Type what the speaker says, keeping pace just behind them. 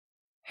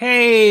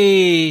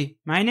Hey,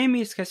 my name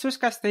is Jesus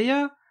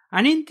Castello,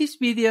 and in this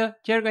video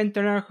you're going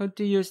to learn how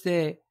to use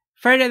the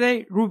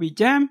Faraday Ruby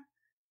Gem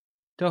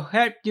to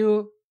help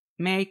you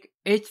make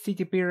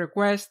HTTP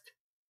requests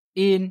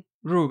in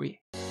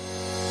Ruby.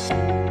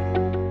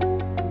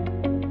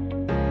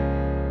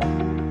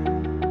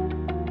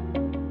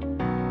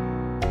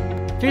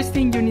 First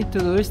thing you need to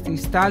do is to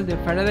install the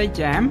Faraday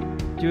Gem.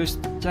 Just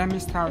gem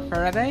install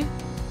Faraday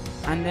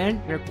and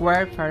then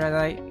require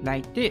Faraday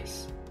like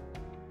this.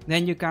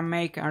 Then you can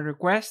make a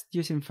request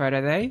using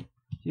Faraday.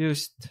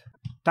 Just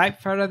type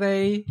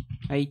Faraday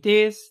like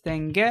this,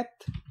 then get,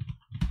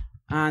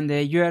 and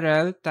the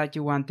URL that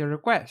you want to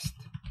request.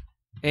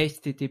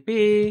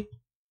 http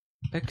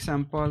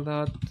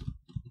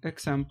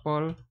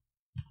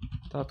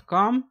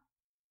example.com,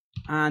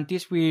 and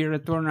this will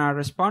return a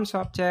response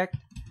object,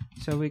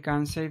 so we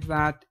can save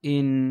that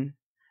in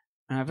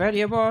a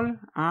variable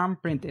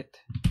and print it.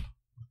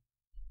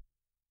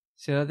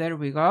 So there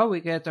we go, we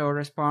get our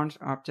response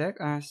object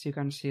as you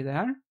can see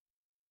there.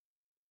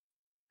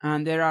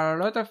 And there are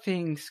a lot of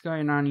things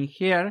going on in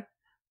here,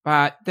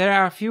 but there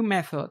are a few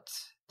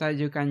methods that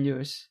you can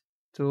use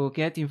to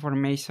get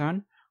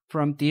information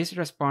from this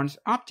response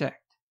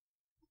object.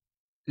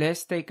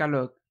 Let's take a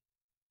look.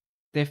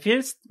 The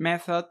first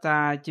method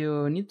that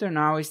you need to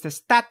know is the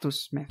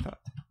status method.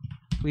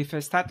 With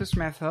a status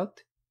method,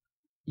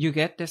 you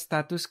get the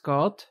status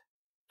code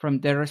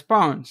from the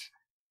response.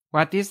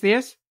 What is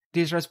this?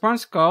 This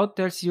response code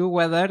tells you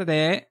whether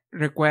the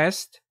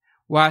request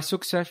was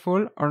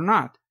successful or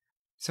not.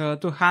 So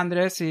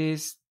 200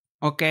 is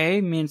okay,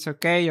 means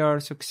okay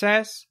or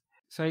success.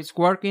 So it's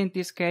working in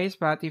this case,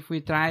 but if we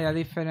try a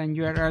different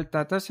URL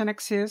that doesn't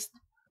exist,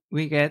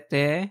 we get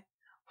the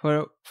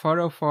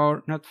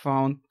 404 not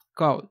found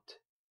code.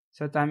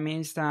 So that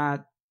means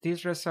that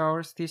this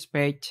resource, this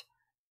page,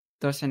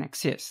 doesn't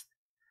exist.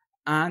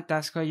 And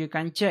that's how you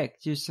can check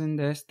using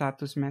the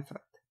status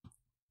method.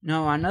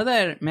 Now,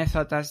 another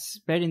method that's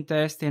very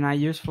interesting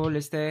and useful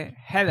is the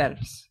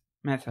headers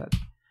method.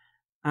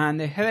 And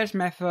the headers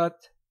method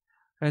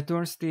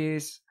returns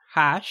this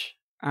hash,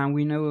 and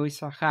we know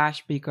it's a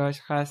hash because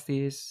it has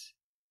these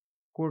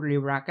curly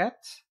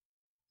brackets,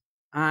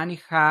 and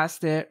it has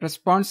the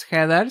response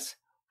headers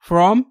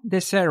from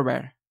the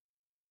server.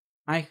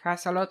 And it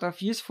has a lot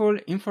of useful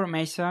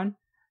information,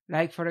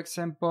 like for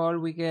example,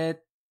 we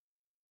get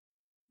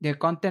the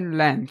content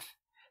length.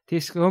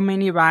 This how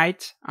many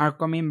bytes are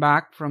coming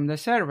back from the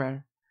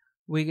server.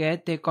 We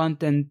get the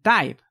content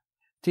type.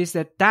 This is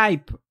the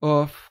type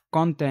of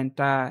content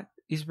that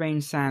is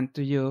being sent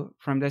to you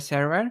from the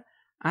server.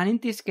 And in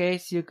this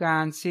case, you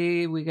can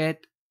see we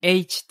get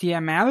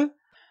HTML.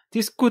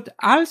 This could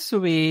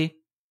also be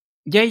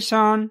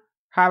JSON,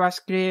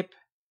 JavaScript,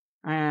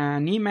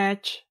 an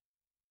image,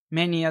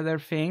 many other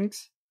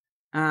things.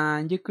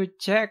 And you could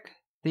check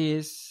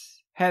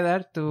this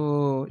header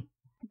to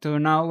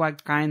know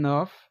what kind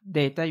of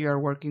data you are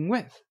working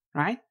with,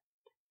 right?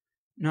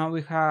 Now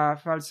we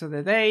have also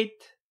the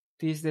date.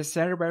 This is the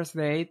server's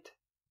date.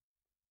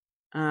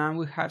 And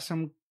we have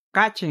some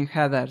caching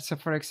headers. So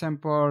for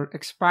example,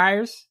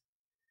 expires.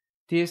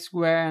 This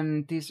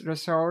when this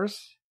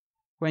resource,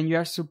 when you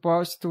are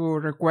supposed to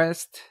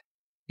request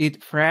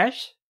it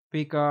fresh,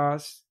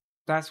 because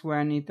that's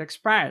when it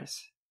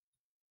expires.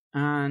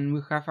 And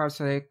we have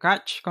also the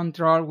cache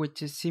control,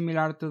 which is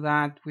similar to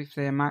that with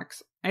the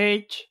max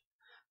age.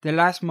 The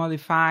last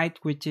modified,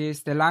 which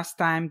is the last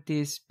time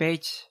this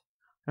page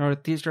or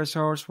this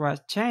resource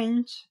was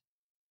changed,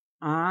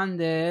 and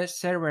the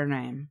server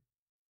name,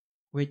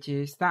 which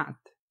is that.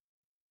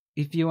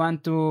 If you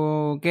want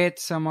to get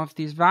some of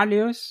these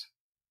values,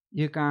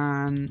 you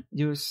can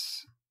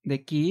use the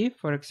key,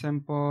 for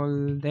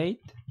example,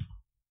 date,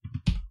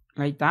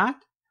 like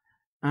that.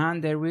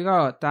 And there we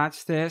go,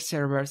 that's the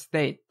server's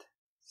date.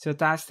 So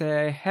that's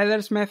the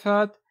headers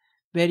method,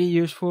 very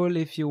useful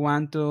if you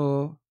want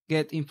to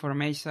get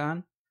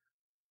information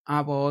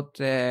about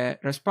the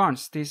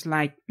response. This is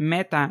like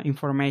meta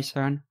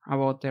information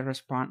about the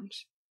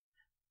response.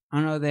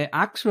 And the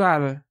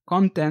actual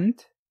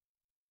content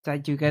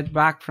that you get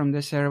back from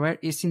the server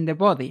is in the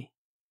body,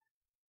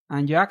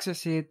 and you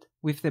access it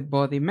with the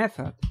body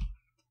method.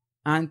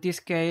 And in this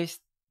case,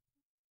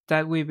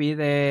 that will be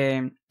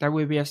a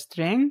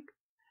string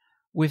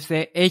with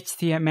the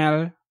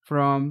HTML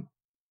from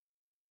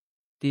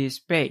this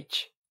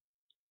page,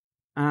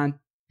 and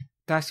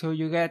that's how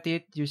you get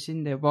it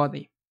using the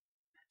body.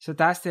 So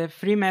that's the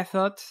three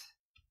methods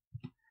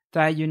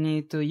that you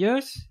need to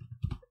use: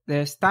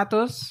 the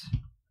status,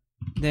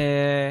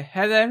 the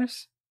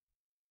headers,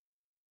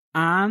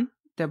 and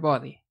the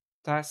body.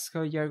 That's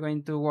how you're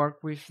going to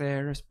work with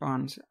the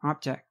response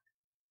object.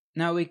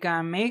 Now we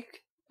can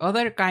make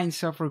other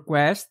kinds of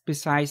requests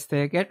besides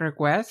the GET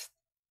request,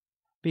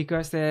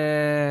 because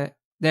the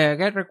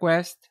GET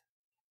request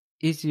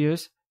is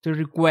used to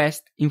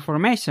request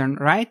information,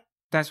 right?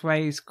 That's why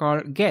it's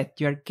called GET.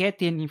 You're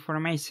getting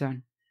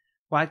information.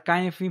 What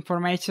kind of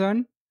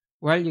information?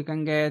 Well, you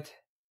can get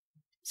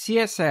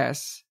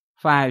CSS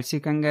files, you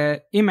can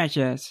get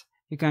images,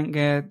 you can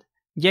get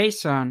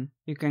JSON,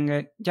 you can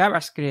get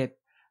JavaScript.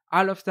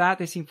 All of that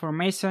is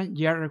information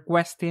you're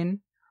requesting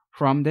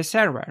from the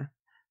server.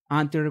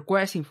 And to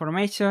request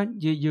information,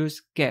 you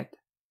use get.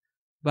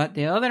 But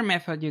the other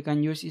method you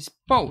can use is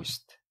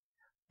post.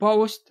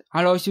 Post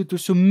allows you to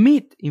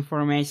submit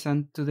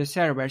information to the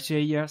server, so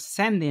you're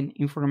sending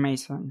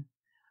information.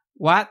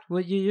 What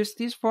would you use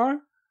this for?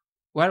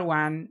 Well,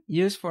 one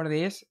use for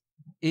this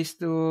is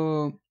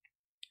to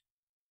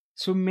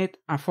submit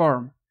a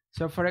form.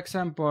 So for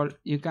example,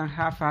 you can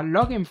have a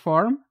login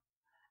form,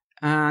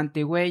 and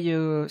the way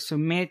you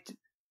submit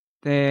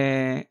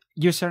the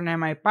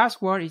username and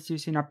password is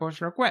using a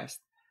post request.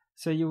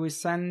 So you will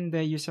send the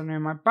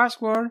username and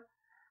password,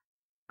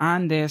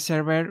 and the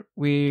server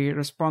will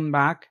respond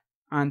back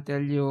and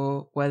tell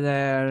you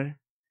whether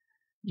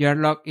you're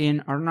logged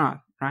in or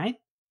not, right?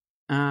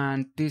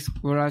 And this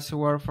will also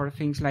work for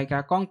things like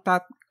a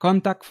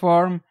contact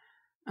form,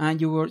 and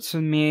you will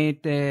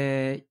submit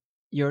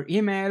your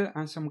email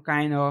and some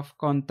kind of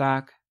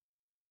contact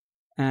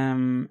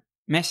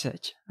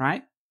message,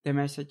 right? The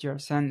message you're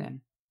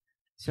sending.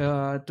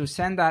 So to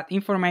send that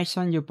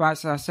information, you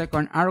pass a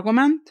second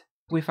argument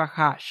with a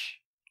hash,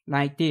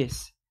 like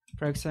this.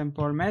 For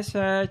example,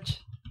 message,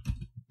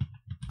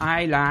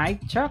 I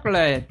like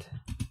chocolate.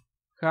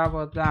 How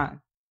about that?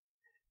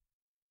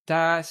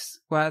 That's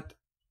what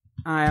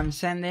I am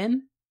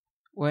sending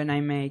when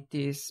I make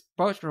this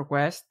post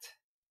request.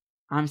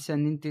 I'm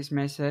sending this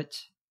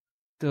message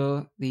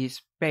to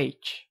this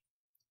page.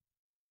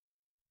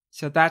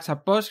 So that's a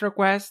post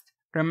request.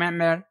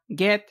 Remember,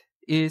 get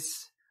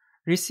is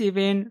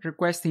receiving,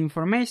 requesting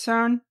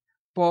information.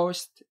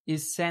 Post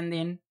is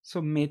sending,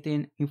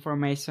 submitting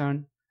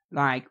information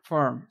like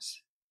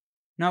forms.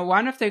 Now,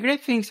 one of the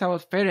great things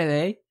about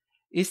Faraday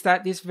is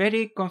that it's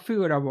very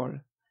configurable.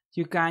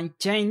 You can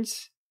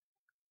change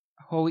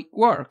how it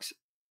works.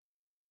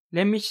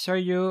 Let me show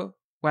you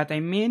what I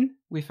mean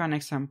with an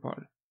example.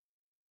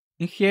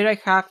 In here I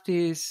have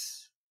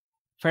this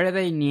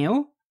Faraday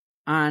new,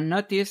 and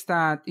notice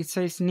that it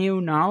says new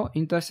now,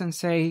 it doesn't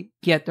say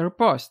get or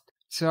post.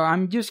 So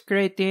I'm just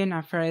creating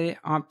a Faraday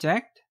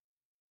object,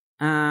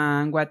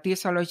 and what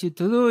this allows you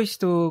to do is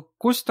to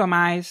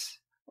customize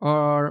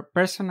or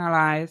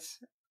personalize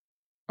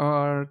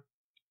or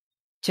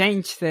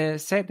change the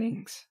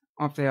settings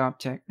of the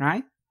object,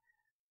 right?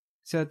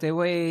 So the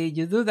way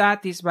you do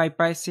that is by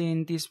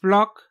passing this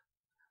block,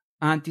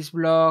 and this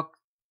block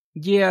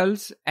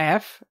yields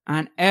f,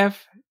 and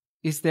f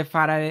is the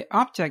Faraday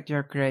object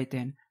you're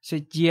creating. So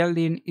it's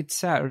yielding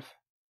itself.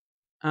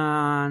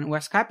 And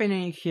what's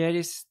happening here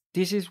is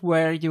this is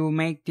where you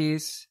make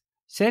these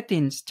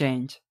settings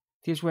change.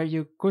 This is where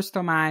you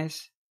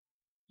customize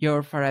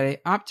your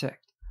Faraday object.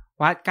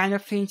 What kind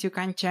of things you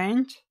can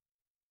change?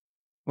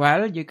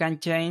 Well, you can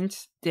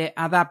change the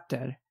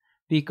adapter,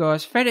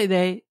 because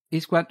Faraday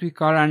is what we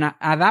call an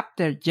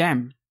adapter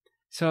gem.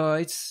 So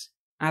it's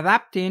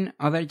adapting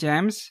other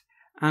gems,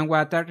 and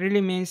what that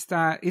really means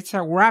that it's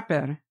a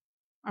wrapper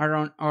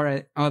around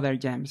other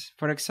gems.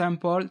 For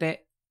example, the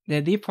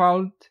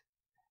default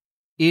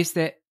is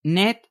the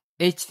net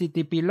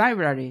HTTP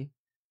library,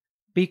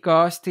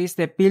 because this is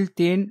the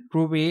built-in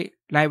Ruby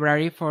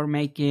library for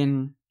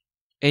making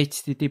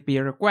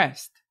HTTP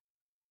requests.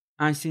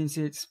 And since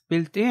it's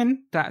built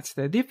in, that's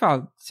the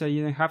default. So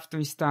you don't have to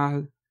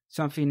install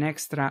something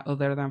extra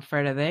other than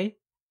Faraday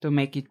to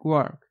make it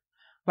work.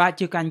 But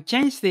you can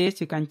change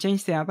this, you can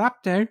change the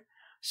adapter.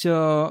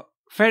 So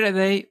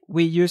Faraday,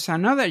 we use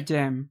another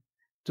gem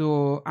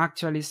to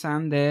actually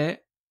send the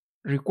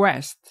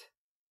request.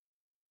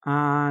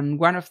 And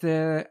one of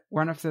the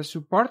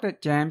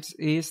supported gems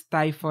is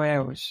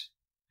typhoeos,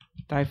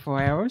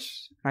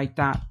 like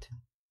that.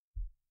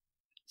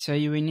 So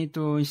you will need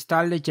to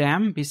install the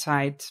gem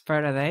besides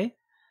Faraday.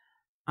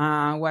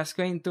 What's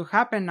going to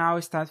happen now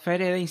is that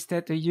Faraday,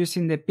 instead of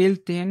using the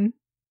built-in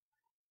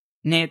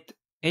net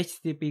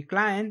HTTP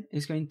client,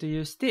 is going to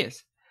use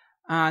this.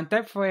 And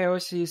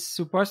typhoeos is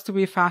supposed to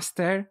be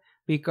faster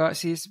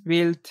because it's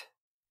built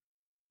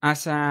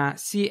as a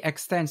C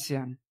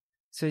extension.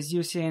 So it's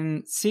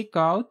using C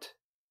code,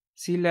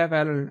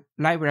 C-level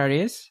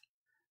libraries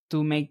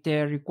to make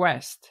the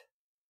request.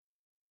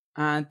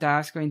 And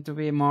that's going to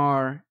be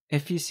more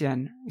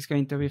efficient. It's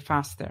going to be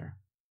faster.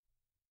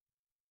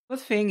 The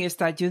good thing is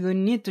that you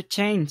don't need to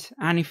change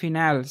anything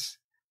else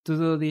to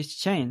do this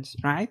change,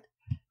 right?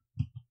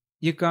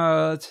 You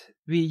could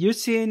be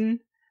using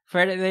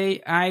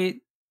Faraday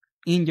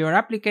in your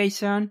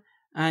application,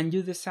 and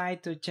you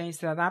decide to change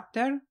the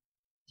adapter.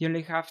 You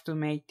only have to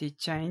make the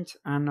change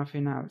and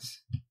nothing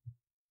else.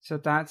 So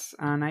that's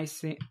a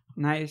nice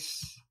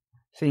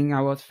thing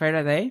about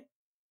Faraday.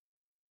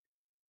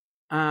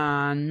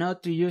 And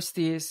not to use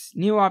this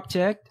new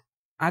object,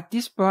 at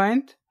this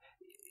point,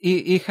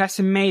 it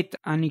hasn't made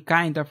any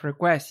kind of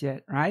request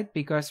yet, right?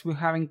 Because we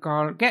haven't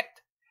called get.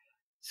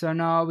 So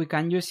now we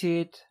can use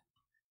it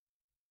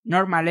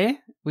normally.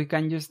 We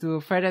can just do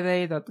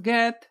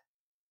Faraday.get,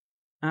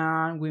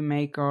 and we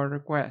make our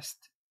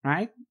request,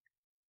 right?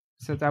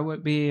 So that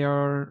would be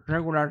our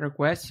regular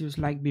request, just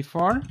like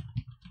before.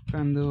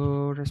 can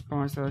do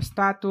response to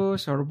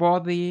status or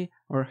body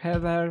or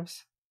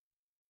headers,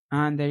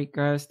 and there it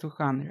goes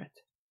 200.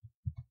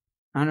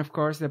 And of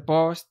course the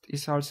post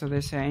is also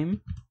the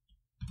same,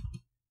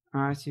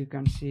 as you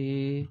can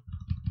see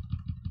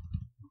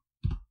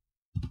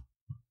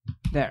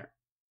there.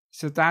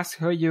 So that's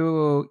how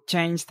you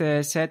change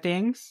the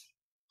settings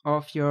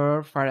of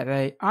your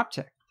Faraday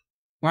object.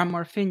 One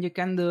more thing you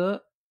can do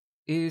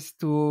is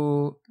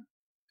to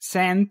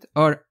send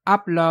or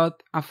upload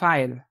a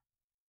file.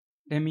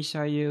 Let me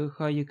show you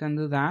how you can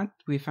do that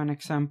with an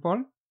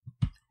example.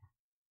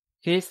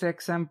 Here's the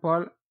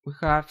example. We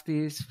have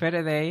this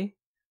Faraday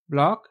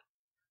block,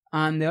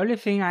 and the only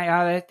thing I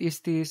added is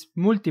this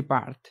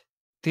multipart.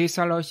 This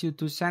allows you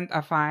to send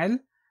a file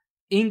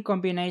in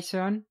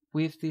combination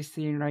with this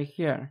thing right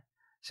here.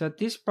 So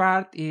this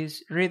part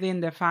is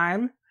reading the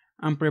file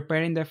and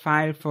preparing the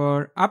file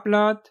for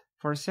upload,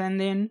 for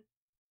sending,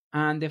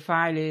 and the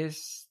file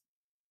is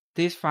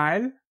this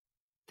file.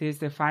 This is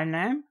the file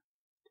name,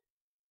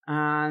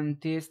 and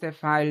this is the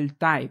file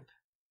type.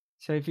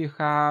 So if you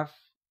have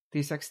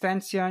this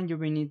extension, you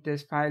will need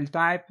this file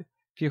type.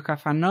 If you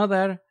have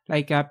another,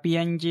 like a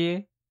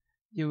PNG,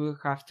 you will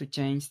have to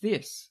change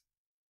this.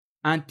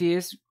 And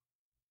this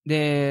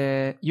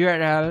the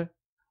URL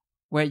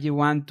where you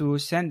want to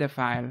send the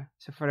file.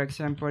 So for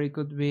example, it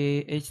could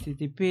be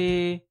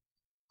http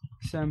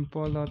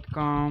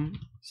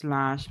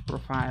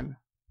example.com/profile,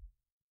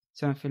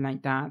 something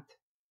like that.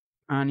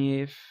 And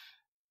if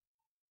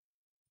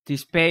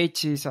this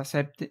page is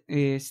accepting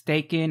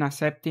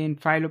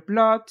file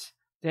uploads,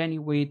 then it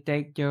will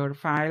take your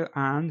file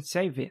and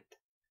save it.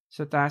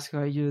 So that's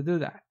how you do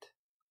that.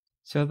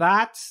 So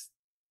that's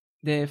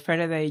the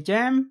Faraday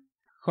Gem.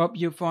 Hope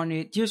you found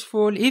it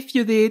useful. If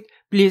you did,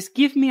 please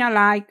give me a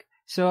like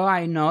so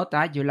I know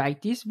that you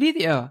like this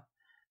video.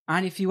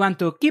 And if you want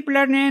to keep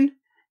learning,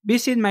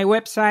 visit my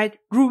website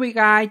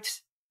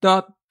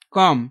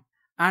rubyguides.com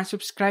and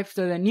subscribe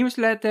to the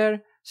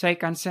newsletter so I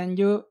can send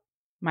you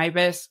my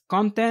best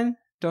content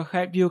to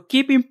help you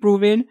keep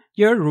improving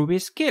your Ruby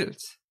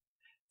skills.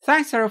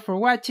 Thanks a lot for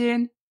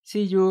watching.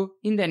 See you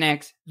in the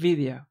next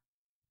video.